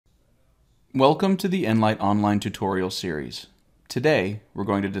Welcome to the nLight online tutorial series. Today, we're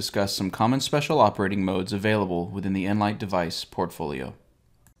going to discuss some common special operating modes available within the nLight device portfolio.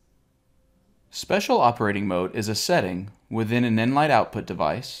 Special operating mode is a setting within an nLight output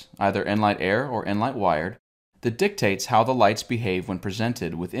device, either nLight Air or nLight Wired, that dictates how the lights behave when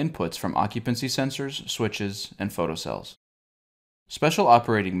presented with inputs from occupancy sensors, switches, and photocells. Special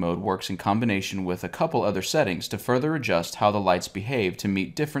operating mode works in combination with a couple other settings to further adjust how the lights behave to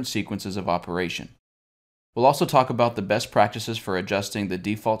meet different sequences of operation. We'll also talk about the best practices for adjusting the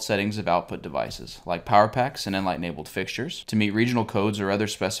default settings of output devices, like power packs and nLight-enabled fixtures, to meet regional codes or other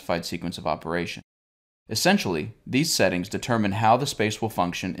specified sequence of operation. Essentially, these settings determine how the space will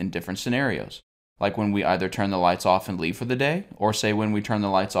function in different scenarios, like when we either turn the lights off and leave for the day, or say when we turn the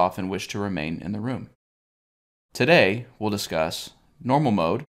lights off and wish to remain in the room. Today, we'll discuss normal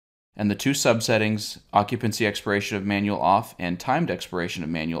mode, and the two subsettings, occupancy expiration of manual off and timed expiration of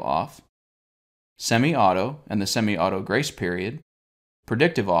manual off, semi-auto and the semi-auto grace period,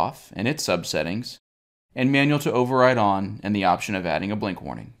 predictive off and its subsettings, and manual to override on and the option of adding a blink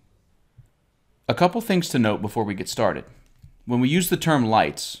warning. A couple things to note before we get started. When we use the term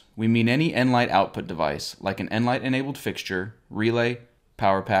lights, we mean any nLight output device like an nLight-enabled fixture, relay,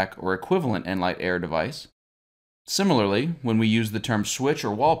 power pack, or equivalent nLight Air device. Similarly, when we use the term switch or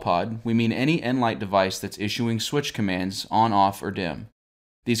wall pod, we mean any nLight device that's issuing switch commands on, off, or dim.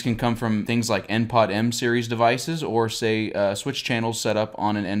 These can come from things like nPod M series devices or, say, switch channels set up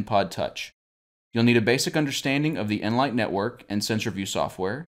on an nPod Touch. You'll need a basic understanding of the nLight network and sensor view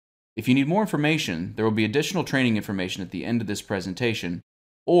software. If you need more information, there will be additional training information at the end of this presentation,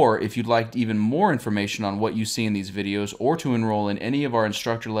 or if you'd like even more information on what you see in these videos or to enroll in any of our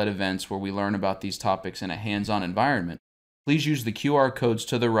instructor-led events where we learn about these topics in a hands-on environment, please use the QR codes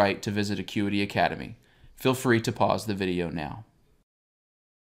to the right to visit Acuity Academy. Feel free to pause the video now.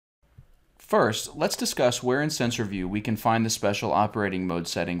 First, let's discuss where in Sensor View we can find the special operating mode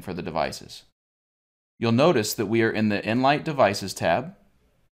setting for the devices. You'll notice that we are in the nLight Devices tab,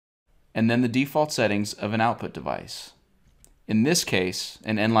 and then the default settings of an output device. In this case,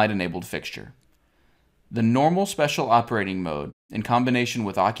 an nLight-enabled fixture. The normal special operating mode, in combination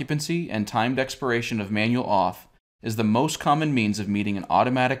with occupancy and timed expiration of manual off, is the most common means of meeting an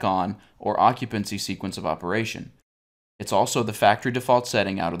automatic on or occupancy sequence of operation. It's also the factory default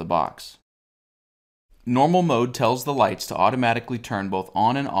setting out of the box. Normal mode tells the lights to automatically turn both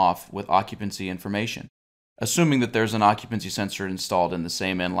on and off with occupancy information, assuming that there's an occupancy sensor installed in the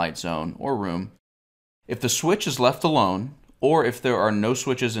same nLight zone or room. If the switch is left alone, or if there are no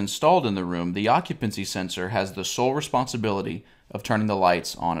switches installed in the room, the occupancy sensor has the sole responsibility of turning the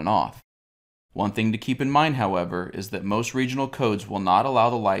lights on and off. One thing to keep in mind, however, is that most regional codes will not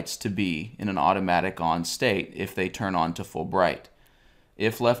allow the lights to be in an automatic on state if they turn on to full bright.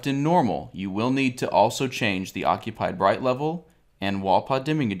 If left in normal, you will need to also change the occupied bright level and wall pod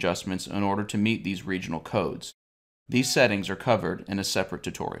dimming adjustments in order to meet these regional codes. These settings are covered in a separate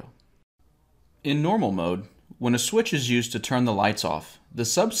tutorial. In normal mode, when a switch is used to turn the lights off, the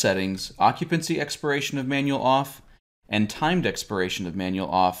subsettings, occupancy expiration of manual off and timed expiration of manual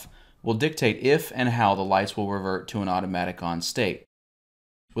off, will dictate if and how the lights will revert to an automatic on state.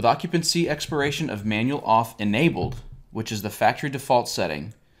 With occupancy expiration of manual off enabled, which is the factory default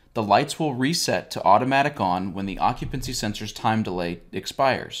setting, the lights will reset to automatic on when the occupancy sensor's time delay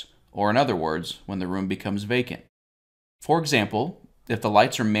expires, or in other words, when the room becomes vacant. For example, if the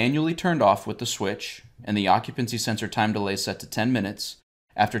lights are manually turned off with the switch and the occupancy sensor time delay is set to 10 minutes,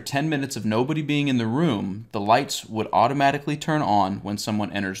 after 10 minutes of nobody being in the room, the lights would automatically turn on when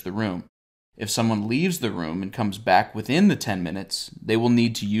someone enters the room. If someone leaves the room and comes back within the 10 minutes, they will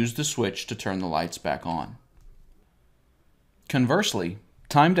need to use the switch to turn the lights back on. Conversely,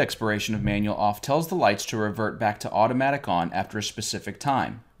 timed expiration of manual off tells the lights to revert back to automatic on after a specific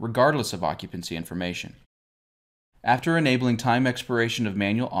time, regardless of occupancy information. After enabling time expiration of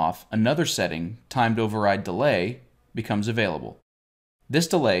manual off, another setting, timed override delay, becomes available. This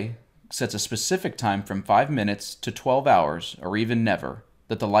delay sets a specific time from 5 minutes to 12 hours, or even never,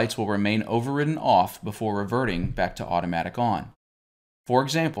 that the lights will remain overridden off before reverting back to automatic on. For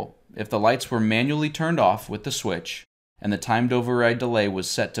example, if the lights were manually turned off with the switch and the timed override delay was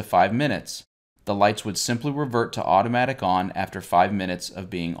set to 5 minutes, the lights would simply revert to automatic on after 5 minutes of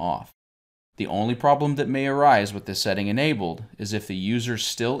being off. The only problem that may arise with this setting enabled is if the user's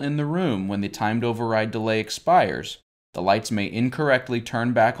still in the room when the timed override delay expires, the lights may incorrectly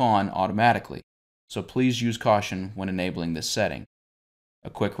turn back on automatically, so please use caution when enabling this setting. A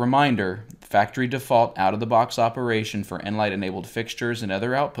quick reminder, factory default out-of-the-box operation for nLight-enabled fixtures and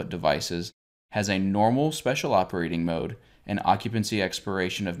other output devices has a normal special operating mode and occupancy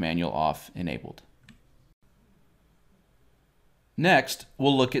expiration of manual off enabled. Next,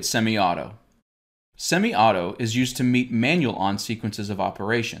 we'll look at semi-auto. Semi-auto is used to meet manual on sequences of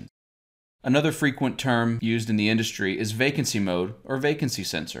operations. Another frequent term used in the industry is vacancy mode or vacancy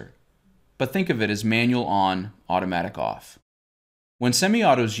sensor, but think of it as manual on, automatic off. When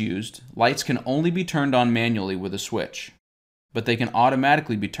semi-auto is used, lights can only be turned on manually with a switch, but they can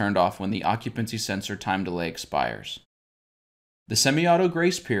automatically be turned off when the occupancy sensor time delay expires. The semi-auto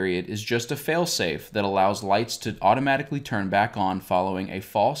grace period is just a fail-safe that allows lights to automatically turn back on following a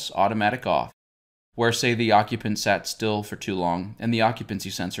false automatic off, where say the occupant sat still for too long and the occupancy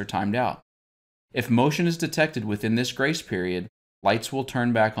sensor timed out. If motion is detected within this grace period, lights will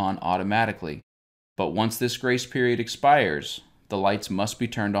turn back on automatically, but once this grace period expires, the lights must be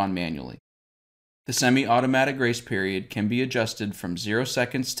turned on manually. The semi-automatic grace period can be adjusted from 0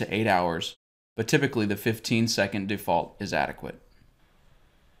 seconds to 8 hours, but typically the 15-second default is adequate.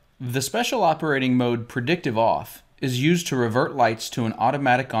 The special operating mode Predictive Off is used to revert lights to an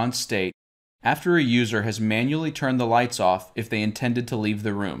automatic on state after a user has manually turned the lights off if they intended to leave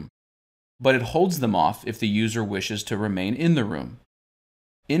the room, but it holds them off if the user wishes to remain in the room.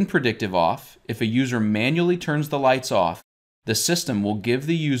 In Predictive Off, if a user manually turns the lights off, the system will give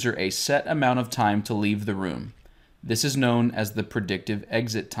the user a set amount of time to leave the room. This is known as the predictive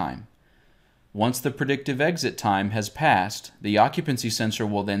exit time. Once the predictive exit time has passed, the occupancy sensor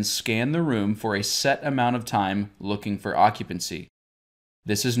will then scan the room for a set amount of time looking for occupancy.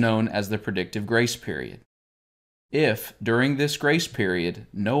 This is known as the predictive grace period. If, during this grace period,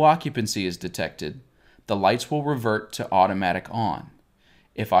 no occupancy is detected, the lights will revert to automatic on.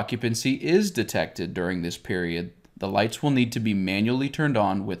 If occupancy is detected during this period, the lights will need to be manually turned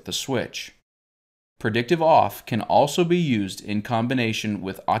on with the switch. Predictive Off can also be used in combination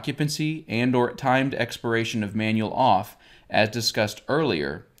with occupancy and/or timed expiration of manual off, as discussed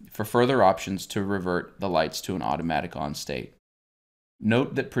earlier, for further options to revert the lights to an automatic on state.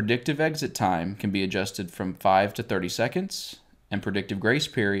 Note that predictive exit time can be adjusted from 5 to 30 seconds, and predictive grace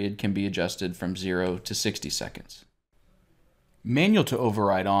period can be adjusted from 0 to 60 seconds. Manual to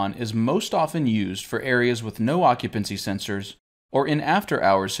override on is most often used for areas with no occupancy sensors or in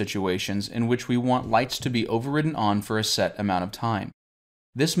after-hours situations in which we want lights to be overridden on for a set amount of time.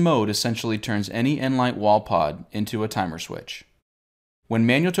 This mode essentially turns any nLight wall pod into a timer switch. When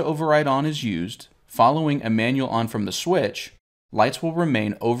manual to override on is used, following a manual on from the switch, lights will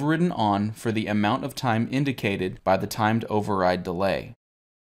remain overridden on for the amount of time indicated by the timed override delay.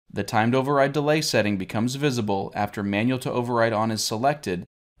 The timed override delay setting becomes visible after manual to override on is selected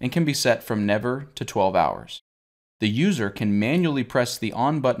and can be set from never to 12 hours. The user can manually press the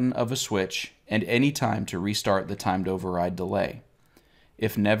on button of a switch at any time to restart the timed override delay.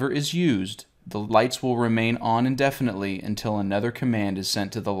 If never is used, the lights will remain on indefinitely until another command is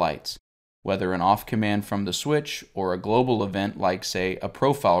sent to the lights, whether an off command from the switch or a global event like, say, a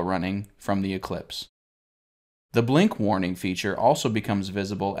profile running from the Eclipse. The blink warning feature also becomes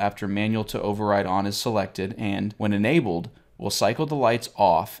visible after manual to override on is selected and, when enabled, will cycle the lights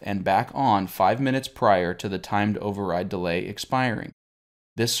off and back on 5 minutes prior to the timed override delay expiring.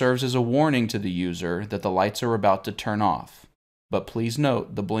 This serves as a warning to the user that the lights are about to turn off, but please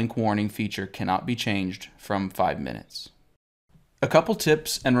note the blink warning feature cannot be changed from 5 minutes. A couple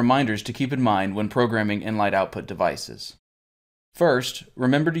tips and reminders to keep in mind when programming nLight output devices. First,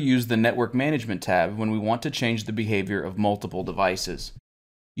 remember to use the Network Management tab when we want to change the behavior of multiple devices.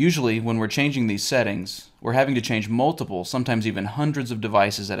 Usually, when we're changing these settings, we're having to change multiple, sometimes even hundreds of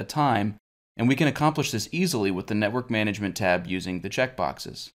devices at a time, and we can accomplish this easily with the Network Management tab using the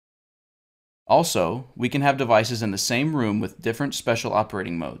checkboxes. Also, we can have devices in the same room with different special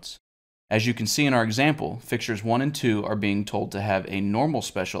operating modes. As you can see in our example, fixtures 1 and 2 are being told to have a normal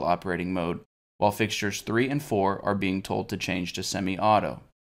special operating mode, while fixtures 3 and 4 are being told to change to semi-auto.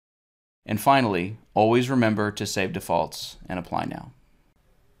 And finally, always remember to save defaults and apply now.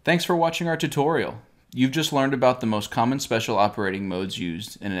 Thanks for watching our tutorial. You've just learned about the most common special operating modes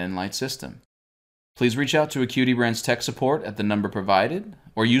used in an nLight system. Please reach out to Acuity Brands Tech Support at the number provided,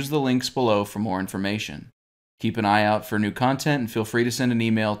 or use the links below for more information. Keep an eye out for new content and feel free to send an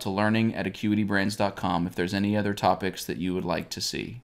email to learning@acuitybrands.com if there's any other topics that you would like to see.